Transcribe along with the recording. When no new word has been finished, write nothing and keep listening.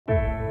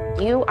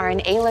You are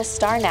an A-list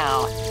star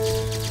now.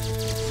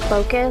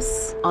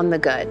 Focus on the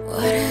good.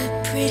 What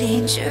a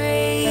pretty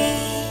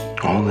dream.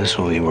 All this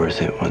will be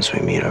worth it once we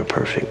meet our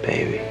perfect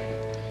baby.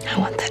 I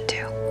want that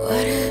too.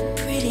 What a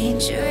pretty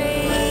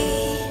dream.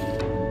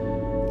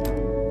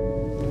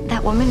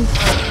 That woman,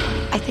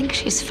 I think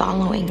she's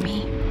following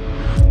me.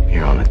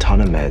 You're on a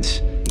ton of meds.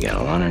 You got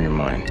a lot on your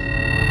mind.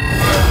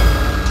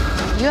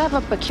 You have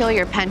a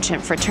peculiar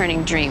penchant for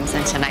turning dreams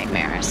into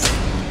nightmares.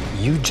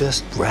 You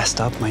just rest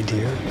up, my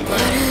dear.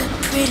 What a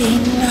pretty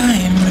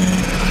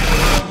nightmare.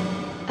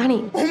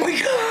 Honey. Oh my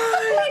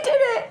God! You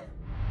did it!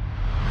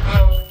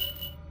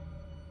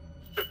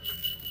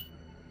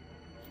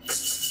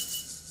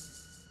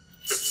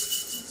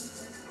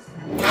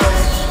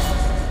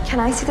 Can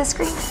I see the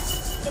screen?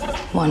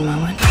 One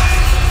moment.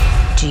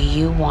 Do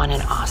you want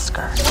an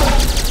Oscar?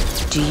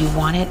 Do you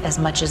want it as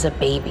much as a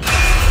baby?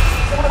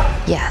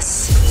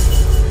 Yes.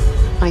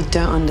 I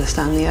don't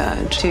understand the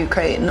urge to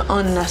create an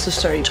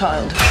unnecessary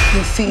child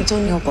who feeds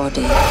on your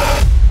body.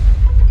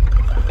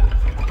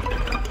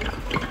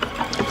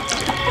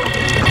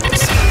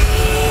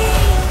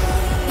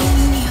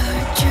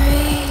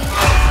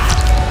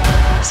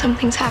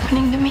 Something's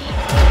happening to me.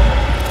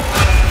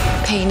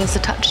 Pain is the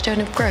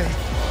touchstone of growth.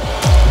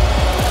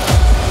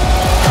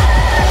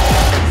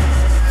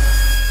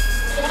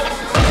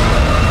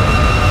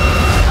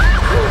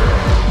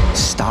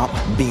 Stop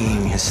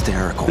being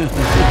hysterical.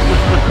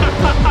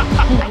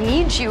 I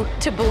need you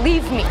to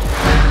believe me.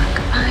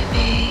 My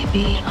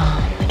baby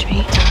on the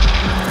tree.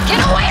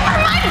 Get away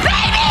from my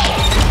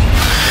baby!